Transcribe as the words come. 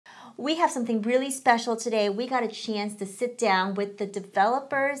we have something really special today. We got a chance to sit down with the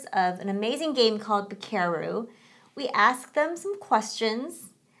developers of an amazing game called Bakeru. We asked them some questions,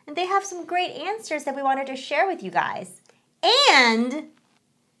 and they have some great answers that we wanted to share with you guys. And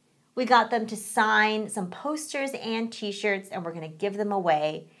we got them to sign some posters and t-shirts, and we're going to give them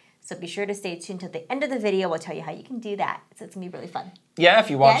away. So be sure to stay tuned till the end of the video. We'll tell you how you can do that. So it's going to be really fun. Yeah, if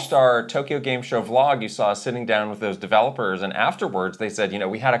you watched our Tokyo Game Show vlog, you saw us sitting down with those developers, and afterwards they said, you know,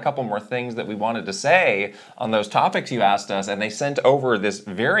 we had a couple more things that we wanted to say on those topics you asked us, and they sent over this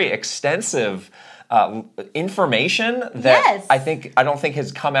very extensive information that I don't think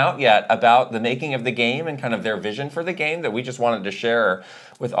has come out yet about the making of the game and kind of their vision for the game that we just wanted to share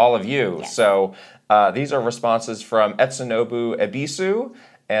with all of you. Yes. So these are responses from Etsunobu Ebisu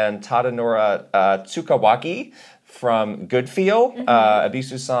and Tadanora Tsukawaki from Goodfeel.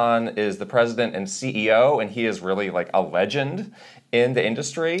 Ebisu-san is the president and CEO, and he is really like a legend in the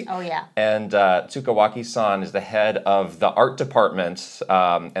industry. Oh, yeah. And Tsukawaki-san is the head of the art department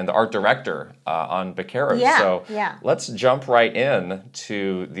and the art director on Bakeru. Yeah, so let's jump right in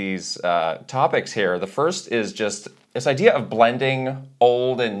to these topics here. The first is just this idea of blending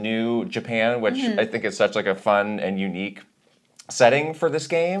old and new Japan, which I think is such like a fun and unique setting for this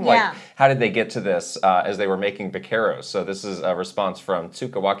game. Like, how did they get to this as they were making Bakeru? So this is a response from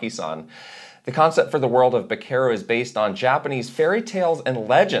Tsukawaki-san. The concept for the world of Bakeru is based on Japanese fairy tales and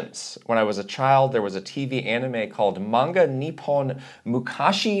legends. When I was a child, there was a TV anime called Manga Nippon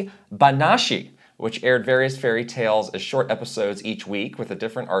Mukashi Banashi, which aired various fairy tales as short episodes each week with a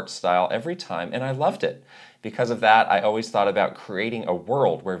different art style every time, and I loved it. Because of that, I always thought about creating a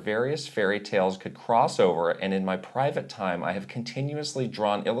world where various fairy tales could cross over, and in my private time, I have continuously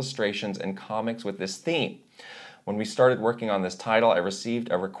drawn illustrations and comics with this theme. When we started working on this title, I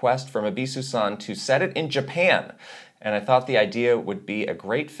received a request from Ebisu-san to set it in Japan, and I thought the idea would be a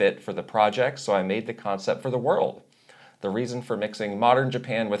great fit for the project, so I made the concept for the world. The reason for mixing modern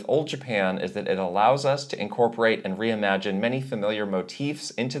Japan with old Japan is that it allows us to incorporate and reimagine many familiar motifs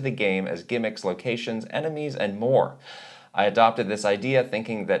into the game as gimmicks, locations, enemies, and more. I adopted this idea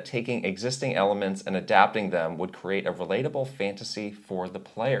thinking that taking existing elements and adapting them would create a relatable fantasy for the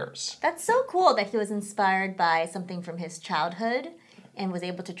players. That's so cool that he was inspired by something from his childhood and was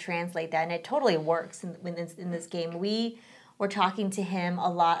able to translate that, and it totally works in this game. We're talking to him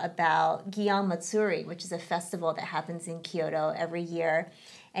a lot about Gion Matsuri, which is a festival that happens in Kyoto every year.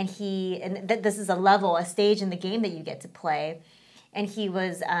 And this is a stage in the game that you get to play. And he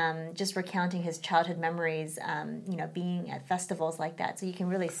was just recounting his childhood memories, being at festivals like that. So you can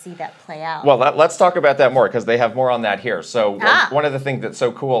really see that play out. Well, let's talk about that more, because they have more on that here. So one of the things that's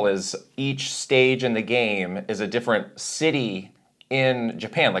so cool is each stage in the game is a different city in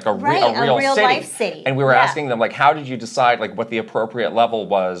Japan, like a real city. Life city. And we were asking them, like, how did you decide like what the appropriate level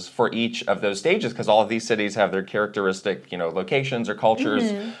was for each of those stages? Because all of these cities have their characteristic, locations or cultures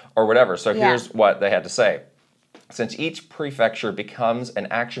or whatever. So here's what they had to say. Since each prefecture becomes an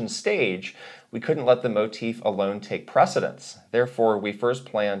action stage, we couldn't let the motif alone take precedence. Therefore, we first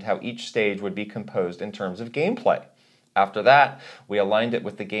planned how each stage would be composed in terms of gameplay. After that, we aligned it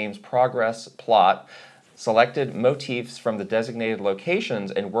with the game's progress plot, selected motifs from the designated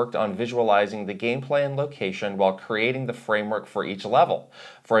locations, and worked on visualizing the gameplay and location while creating the framework for each level.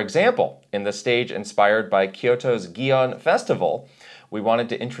 For example, in the stage inspired by Kyoto's Gion Festival, we wanted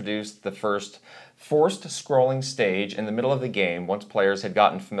to introduce the first forced scrolling stage in the middle of the game once players had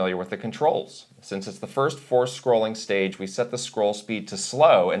gotten familiar with the controls. Since it's the first forced scrolling stage, we set the scroll speed to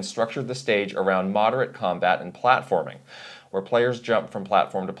slow and structured the stage around moderate combat and platforming, where players jump from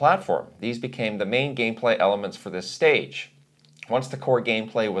platform to platform. These became the main gameplay elements for this stage. Once the core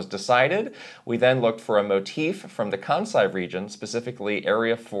gameplay was decided, we then looked for a motif from the Kansai region, specifically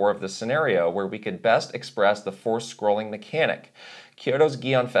Area 4 of the scenario, where we could best express the forced scrolling mechanic. Kyoto's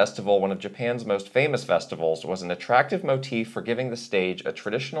Gion Festival, one of Japan's most famous festivals, was an attractive motif for giving the stage a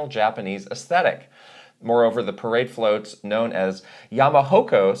traditional Japanese aesthetic. Moreover, the parade floats, known as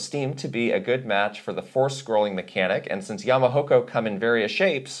Yamahoko, seemed to be a good match for the forced scrolling mechanic, and since Yamahoko come in various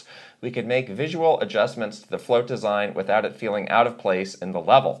shapes, we could make visual adjustments to the float design without it feeling out of place in the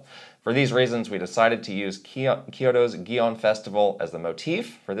level. For these reasons, we decided to use Kyoto's Gion Festival as the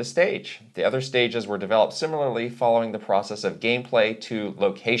motif for this stage. The other stages were developed similarly, following the process of gameplay to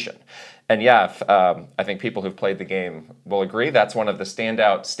location. And yeah, I think people who've played the game will agree that's one of the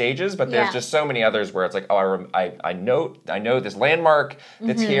standout stages, but there's just so many others where it's like, oh, I know this landmark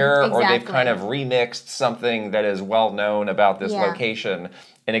that's here, or they've kind of remixed something that is well known about this location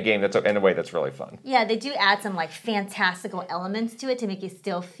in a game that's in a way that's really fun. Yeah, they do add some like fantastical elements to it to make it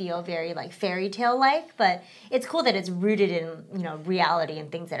still feel very like fairy tale like, but it's cool that it's rooted in, you know, reality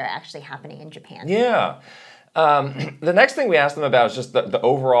and things that are actually happening in Japan. Yeah. The next thing we asked them about is just the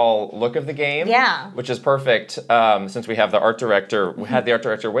overall look of the game, which is perfect since we have the art director. We had the art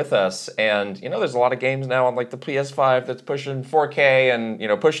director with us, and you know, there's a lot of games now on like the PS5 that's pushing 4K and you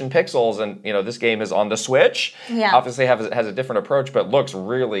know pushing pixels, and you know this game is on the Switch. Yeah, obviously has a different approach, but looks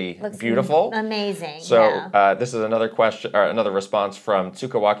really beautiful, amazing. So this is another question or another response from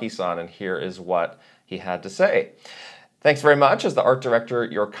Tsukawaki-san, and here is what he had to say. Thanks very much. As the art director,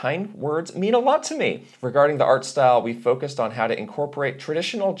 your kind words mean a lot to me. Regarding the art style, we focused on how to incorporate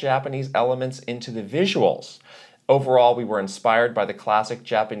traditional Japanese elements into the visuals. Overall, we were inspired by the classic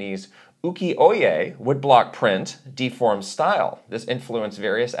Japanese ukiyo-e, woodblock print, deformed style. This influenced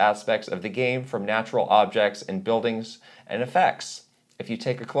various aspects of the game, from natural objects and buildings and effects. If you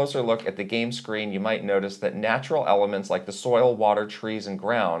take a closer look at the game screen, you might notice that natural elements like the soil, water, trees, and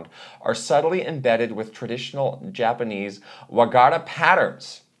ground are subtly embedded with traditional Japanese wagara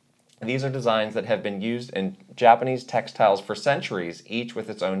patterns. These are designs that have been used in Japanese textiles for centuries, each with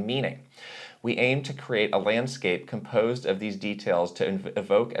its own meaning. We aim to create a landscape composed of these details to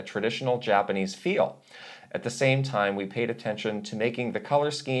evoke a traditional Japanese feel. At the same time, we paid attention to making the color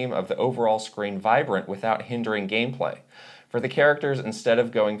scheme of the overall screen vibrant without hindering gameplay. For the characters, instead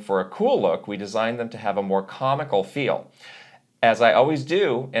of going for a cool look, we designed them to have a more comical feel. As I always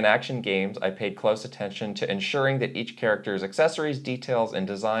do in action games, I paid close attention to ensuring that each character's accessories, details, and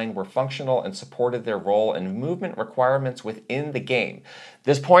design were functional and supported their role and movement requirements within the game.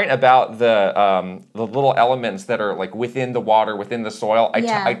 This point about the little elements that are like within the water, within the soil,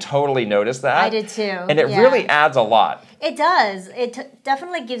 I totally noticed that. I did too. And it really adds a lot. It does. It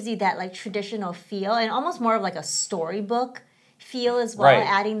definitely gives you that like traditional feel and almost more of like a storybook feel as well,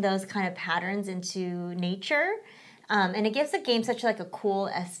 adding those kind of patterns into nature. And it gives the game such like a cool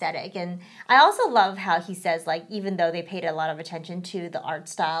aesthetic. And I also love how he says, like, even though they paid a lot of attention to the art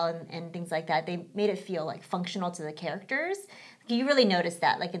style and things like that, they made it feel like functional to the characters. You really notice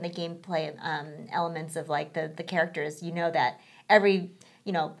that, like in the gameplay elements of like the characters, you know that every,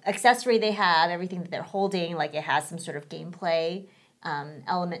 you know, accessory they have, everything that they're holding, like it has some sort of gameplay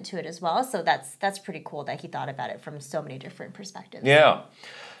element to it as well. So that's pretty cool that he thought about it from so many different perspectives. Yeah.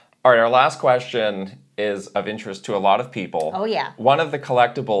 All right, our last question is of interest to a lot of people. Oh, yeah. One of the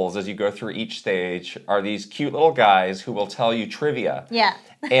collectibles as you go through each stage are these cute little guys who will tell you trivia. Yeah.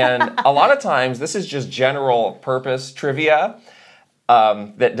 And a lot of times this is just general purpose trivia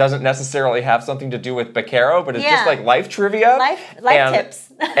that doesn't necessarily have something to do with Bakeru, but it's just like life trivia. Life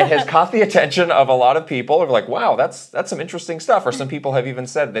tips. It has caught the attention of a lot of people. They're like, wow, that's some interesting stuff. Or some people have even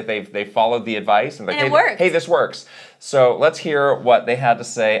said that they've followed the advice and like, hey, this works. So let's hear what they had to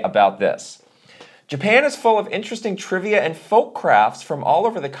say about this. Japan is full of interesting trivia and folk crafts from all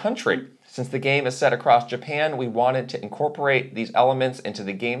over the country. Since the game is set across Japan, we wanted to incorporate these elements into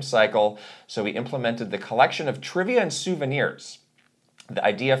the game cycle, so we implemented the collection of trivia and souvenirs. The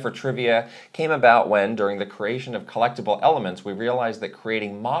idea for trivia came about when, during the creation of collectible elements, we realized that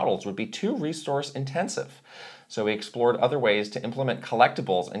creating models would be too resource intensive. So we explored other ways to implement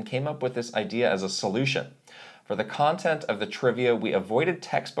collectibles and came up with this idea as a solution. For the content of the trivia, we avoided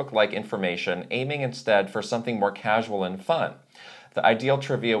textbook-like information, aiming instead for something more casual and fun. The ideal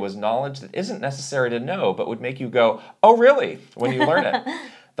trivia was knowledge that isn't necessary to know, but would make you go, oh really, when you learn it.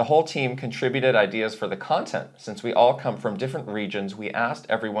 The whole team contributed ideas for the content. Since we all come from different regions, we asked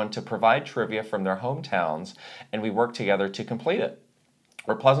everyone to provide trivia from their hometowns, and we worked together to complete it.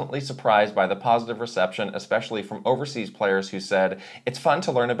 We're pleasantly surprised by the positive reception, especially from overseas players who said, it's fun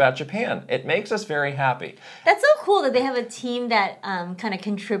to learn about Japan. It makes us very happy. That's so cool that they have a team that kind of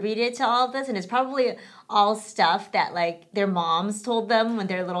contributed to all of this, and it's probably all stuff that like their moms told them when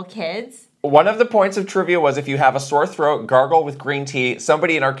they're little kids. One of the points of trivia was if you have a sore throat, gargle with green tea.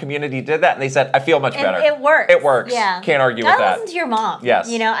 Somebody in our community did that, and they said, I feel much better. It works. It works. Yeah. Can't argue with that. Listen to your mom. Yes.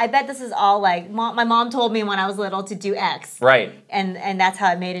 You know, I bet this is all like, my mom told me when I was little to do X. Right. And that's how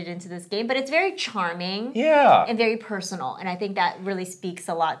I made it into this game. But it's very charming. Yeah. And very personal. And I think that really speaks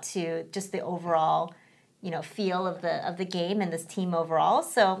a lot to just the overall, you know, feel of the game and this team overall.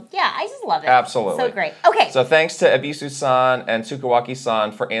 So yeah, I just love it. Absolutely. So great. Okay. So thanks to Ebisu-san and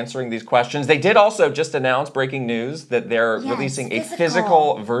Tsukawaki-san for answering these questions. They did also just announce, breaking news, that they're releasing a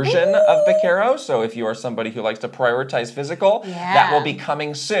physical version of Bakeru. So if you are somebody who likes to prioritize physical, that will be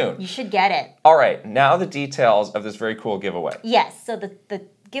coming soon. You should get it. All right, now the details of this very cool giveaway. Yes, so the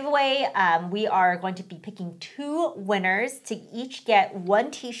giveaway, we are going to be picking 2 winners to each get 1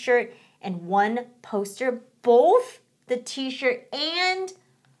 t-shirt and 1 poster, both the t-shirt and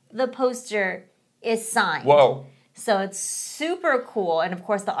the poster is signed. Whoa. So it's super cool. And of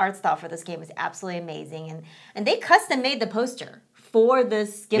course, the art style for this game is absolutely amazing. And they custom made the poster for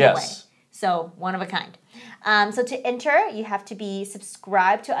this giveaway. Yes. So one of a kind. So to enter, you have to be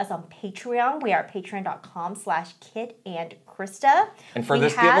subscribed to us on Patreon. We are patreon.com/KitandKrysta. And for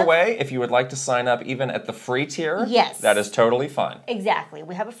this giveaway, if you would like to sign up even at the free tier, yes, that is totally fine. Exactly.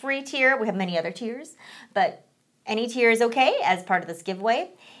 We have a free tier. We have many other tiers, but any tier is okay as part of this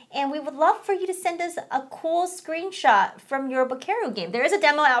giveaway. And we would love for you to send us a cool screenshot from your Bakeru game. There is a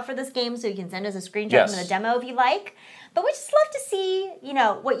demo out for this game, so you can send us a screenshot from the demo if you like. But we just love to see,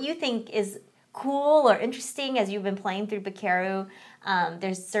 what you think is cool or interesting as you've been playing through Bakeru.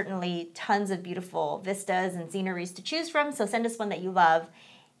 There's certainly tons of beautiful vistas and sceneries to choose from, so send us one that you love,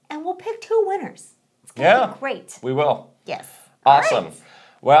 and we'll pick 2 winners. It's going to be great. We will. Yes. Awesome. Right.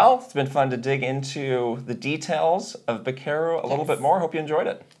 Well, it's been fun to dig into the details of Bakeru a little bit more. Hope you enjoyed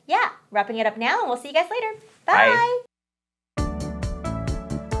it. Yeah. Wrapping it up now, and we'll see you guys later. Bye. Bye.